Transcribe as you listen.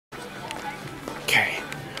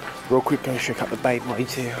Real quick, gonna check out the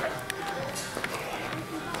Beyblades here.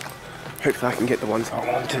 Hopefully I can get the ones I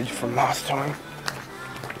wanted from last time.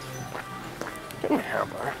 Don't know how,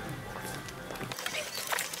 bro.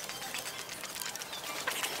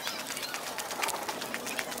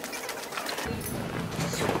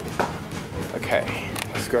 Okay,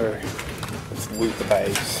 let's go. Let's loot the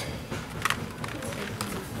beys.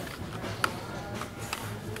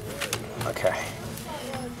 Okay,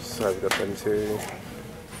 so we've got them two.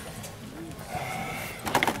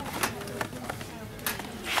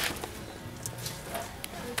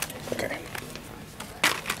 Okay.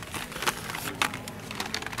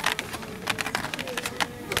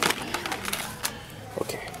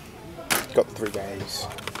 Okay, got the 3 beys.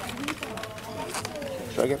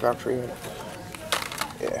 Should I get voucher in?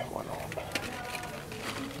 Yeah, why not?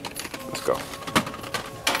 Let's go.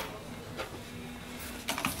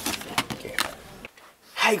 Yeah.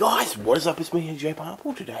 Hey guys, what is up? It's me, J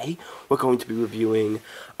Pineapple. Today we're going to be reviewing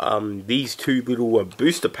these 2 little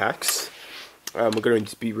booster packs. We're going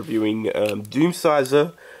to be reviewing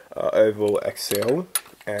Doomscizor Oval XL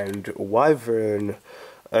and Wyvron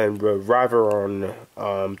and Wyvron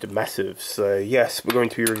Massive. So yes, we're going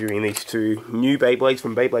to be reviewing these 2 new Beyblades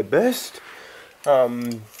from Beyblade Burst.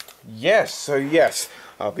 Yes,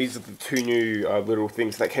 these are the 2 new little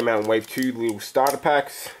things that came out in Wave 2, little starter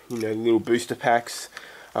packs, you know, little booster packs.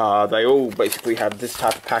 They all basically have this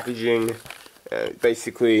type of packaging.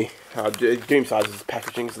 Basically, Doomscizor's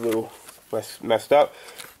packaging is a little less messed up,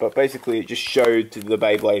 but basically it just showed the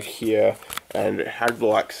Beyblade here, and it had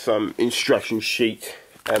like some instruction sheet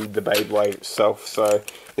and the Beyblade itself. So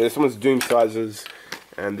yeah, this one's Doomscizor's,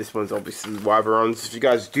 and this one's obviously Wyvron's. If you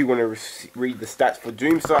guys do want to read the stats for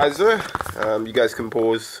Doomscizor, you guys can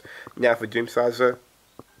pause now for Doomscizor,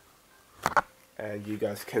 and you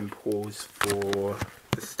guys can pause for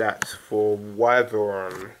the stats for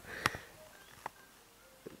Wyvron,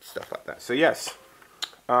 stuff like that. So yes,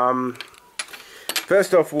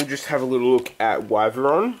 first off, we'll just have a little look at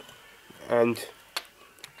Wyvron. And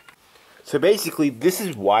so basically, this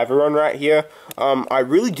is Wyvron right here. I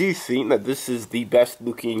really do think that this is the best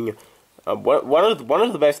looking, one of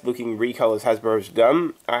the best looking recolors Hasbro has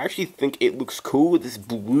done. I actually think it looks cool with this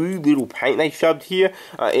blue little paint they shoved here,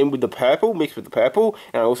 in with the purple, mixed with the purple.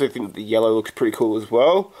 And I also think that the yellow looks pretty cool as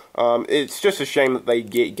well. It's just a shame that they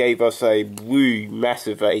gave us a blue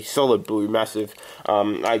massive, a solid blue massive.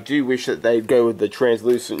 I do wish that they'd go with the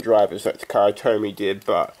translucent drivers that Takara Tomy did,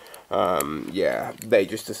 but yeah, they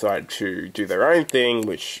just decided to do their own thing,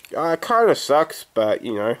 which kind of sucks, but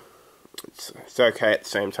you know, it's okay at the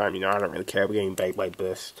same time. You know, I don't really care. We're getting Beyblade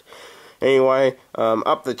Burst. Anyway,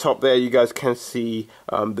 up the top there, you guys can see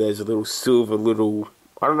there's a little silver little,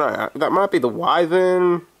 I don't know, that might be the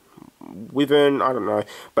Wyvern, I don't know,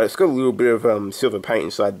 but it's got a little bit of silver paint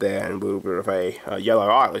inside there and a little bit of a yellow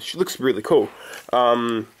eye, which looks really cool.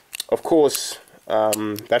 Of course,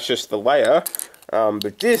 that's just the layer.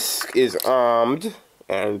 The disc is armed,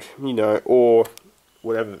 and, you know, or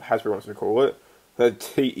whatever Hasbro wants to call it, the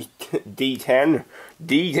D10,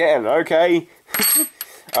 okay.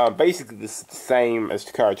 Basically this is the same as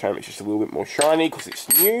Takara Tomy, it's just a little bit more shiny because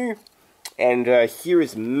it's new. And here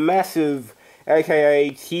is Massive,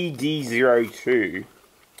 aka TD02.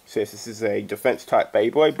 So yes, this is a defense type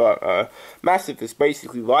Beyblade, but Massive is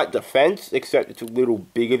basically like defense, except it's a little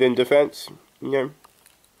bigger than defense, you know.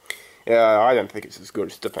 I don't think it's as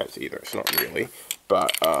good as defense either, it's not really.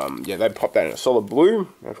 But, yeah, they popped that in a solid blue.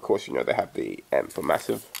 And of course, you know, they have the M for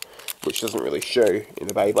Massive, which doesn't really show in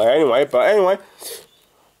the Beyblade anyway. But anyway,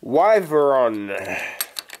 Wyvron.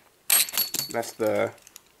 That's the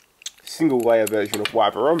single layer version of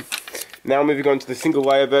Wyvron. Now moving on to the single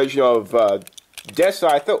layer version of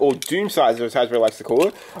Doomscizor, or Doomscizor as Hasbro likes to call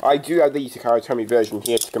it. I do have the Takara Tomy version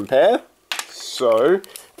here to compare. So,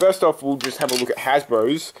 first off, we'll just have a look at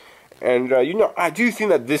Hasbro's. And, you know, I do think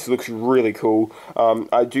that this looks really cool.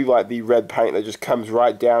 I do like the red paint that just comes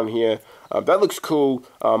right down here. That looks cool.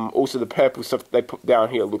 Also, the purple stuff that they put down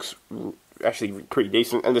here looks actually pretty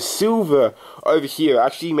decent. And the silver over here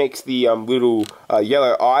actually makes the little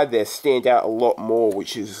yellow eye there stand out a lot more,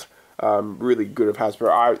 which is really good of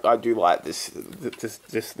Hasbro. I do like this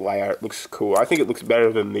layer. It looks cool. I think it looks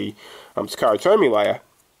better than the Takara Tomy layer,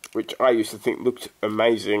 which I used to think looked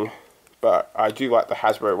amazing. But I do like the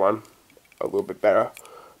Hasbro one a little bit better.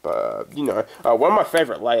 But, you know, one of my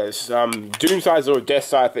favourite layers, Doomscizor or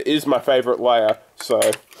Deathscyther is my favourite layer. So,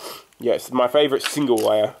 yes, my favourite single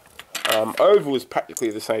layer. Oval is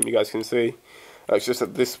practically the same, you guys can see. It's just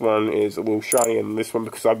that this one is a little shinier than this one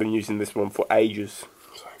because I've been using this one for ages.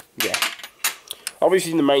 So, yeah.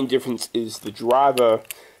 Obviously, the main difference is the driver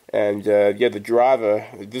And yeah, the driver,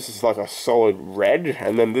 this is like a solid red,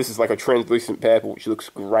 and then this is like a translucent purple, which looks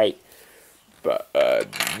great. But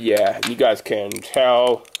yeah, you guys can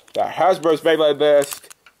tell that Hasbro's Beyblade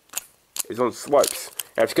Burst is on slopes.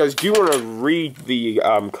 Now, if you guys do want to read the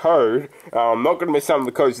code, I'm not going to miss some of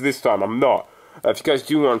the codes this time, I'm not. If you guys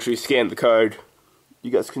do want to scan the code,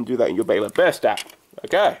 you guys can do that in your Beyblade Burst app.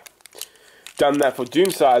 Okay. Done that for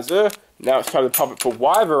Doomscizor. Now it's time to pop it for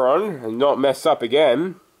Wyvron and not mess up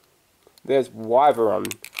again. There's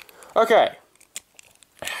Wyvron. Okay.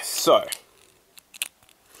 So.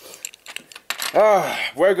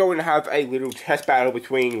 We're going to have a little test battle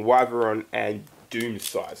between Wyvron and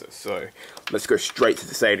Doomscizor. So, let's go straight to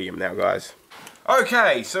the stadium now, guys.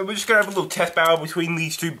 Okay, so we're just going to have a little test battle between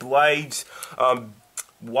these two blades.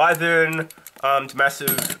 Wyvern,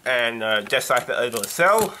 Massive, and Deathscyther over the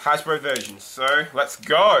Cell, Hasbro version. So, let's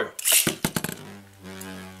go!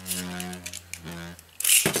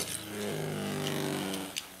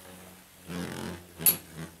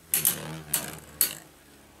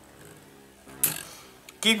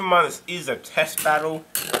 Keep in mind this is a test battle.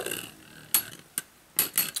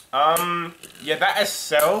 Yeah, that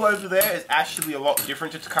SL over there is actually a lot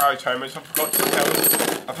different to Takara Tomo's.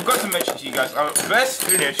 I forgot to mention to you guys, best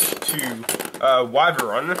finish to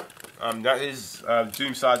Wyvron. That is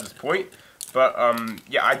Doomscizor's point. But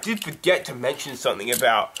yeah, I did forget to mention something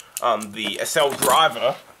about the SL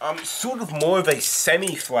driver. It's sort of more of a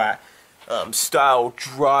semi-flat style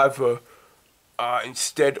driver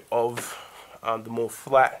instead of the more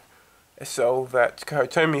flat SL that Takara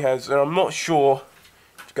Tomy has, and I'm not sure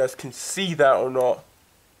if you guys can see that or not,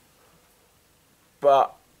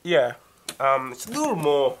 but yeah, it's a little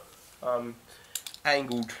more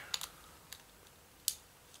angled.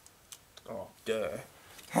 Oh, duh.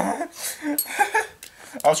 I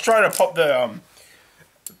was trying to pop the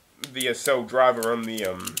SL driver on the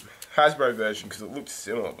Hasbro version because it looked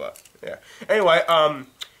similar, but yeah. Anyway,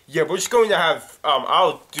 yeah, we're just going to have,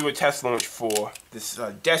 I'll do a test launch for this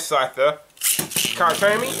Deathscyther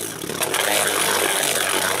Karatomi.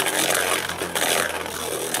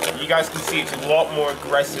 You guys can see it's a lot more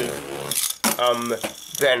aggressive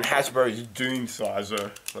than Hasbro's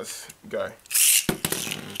Doomscizor. Let's go.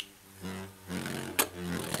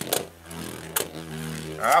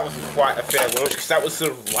 That wasn't quite a fair launch because that was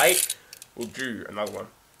sort of late. We'll do another one.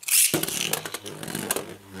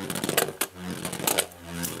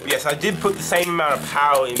 Yes, I did put the same amount of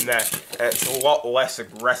power in there, and it's a lot less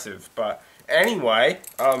aggressive. But anyway,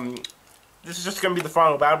 this is just going to be the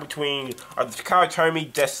final battle between the Takara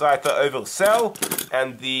Tomy Deathscyther Oval Cell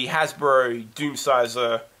and the Hasbro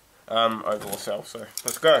Doomscizor Oval Cell. So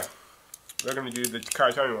let's go. We're going to do the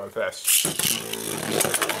Takara Tomy one first.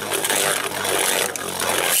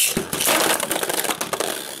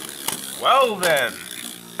 Well then,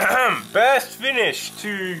 best finish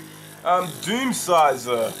to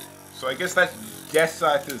Doomscizor. So I guess that's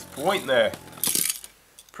Deathscyther's point there.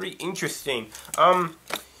 Pretty interesting.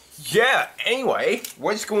 Yeah, anyway,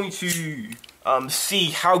 we're just going to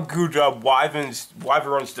see how good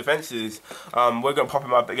Wyvron's defense is. We're going to pop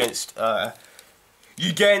him up against Yugen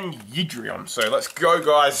Yidrion. So let's go,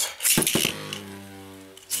 guys.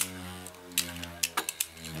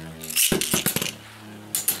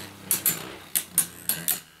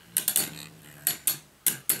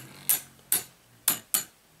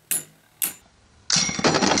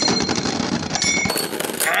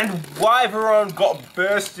 And Wyvron got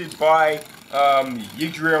bursted by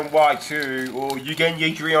Yidrion Y2, or Yugen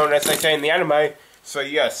Yidrion as they say in the anime. So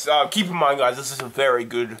yes, keep in mind guys, this is a very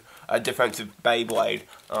good defensive Beyblade,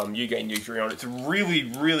 Yugen Yidrion. It's a really,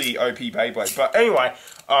 really OP Beyblade. But anyway,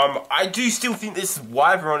 I do still think this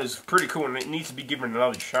Wyvron is pretty cool and it needs to be given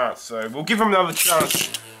another chance. So we'll give him another chance.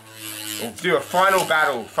 We'll do a final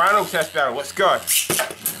battle, final test battle. Let's go.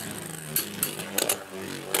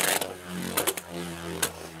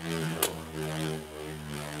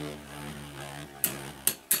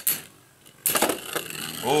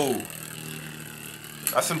 Oh,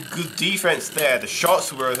 that's some good defense there. The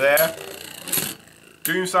shots were there.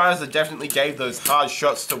 Doomscizor definitely gave those hard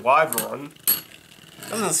shots to Wyvron.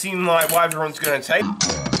 Doesn't seem like Wyvron's going to take.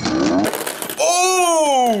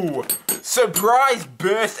 Oh! Surprise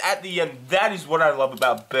burst at the end. That is what I love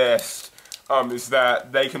about burst. Is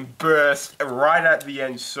that they can burst right at the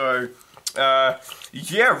end. So,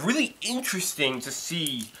 yeah, really interesting to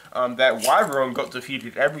see that Wyvron got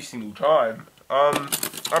defeated every single time. I'm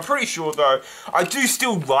pretty sure though, I do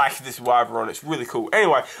still like this Wyvron, it's really cool.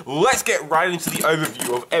 Anyway, let's get right into the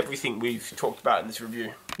overview of everything we've talked about in this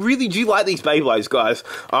review. really do like these Beyblades, guys.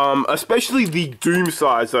 Especially the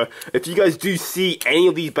Doomscizor. If you guys do see any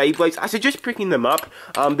of these Beyblades, I suggest picking them up.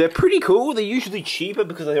 They're pretty cool. They're usually cheaper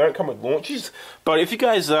because they don't come with launches. But if you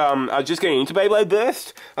guys are just getting into Beyblade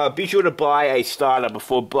Burst, be sure to buy a starter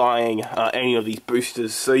before buying any of these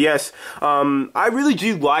boosters. So yes, I really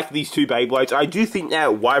do like these two Beyblades. I do think that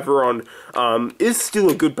Wyvron is still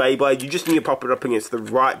a good Beyblade. You just need to pop it up against the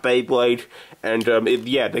right Beyblade, and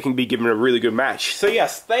yeah, they can be given a really good match. So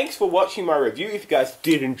yes, thanks for watching my review. If you guys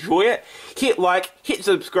did enjoy it, hit like, hit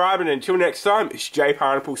subscribe, and until next time, it's J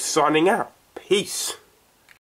Pineapple signing out. Peace.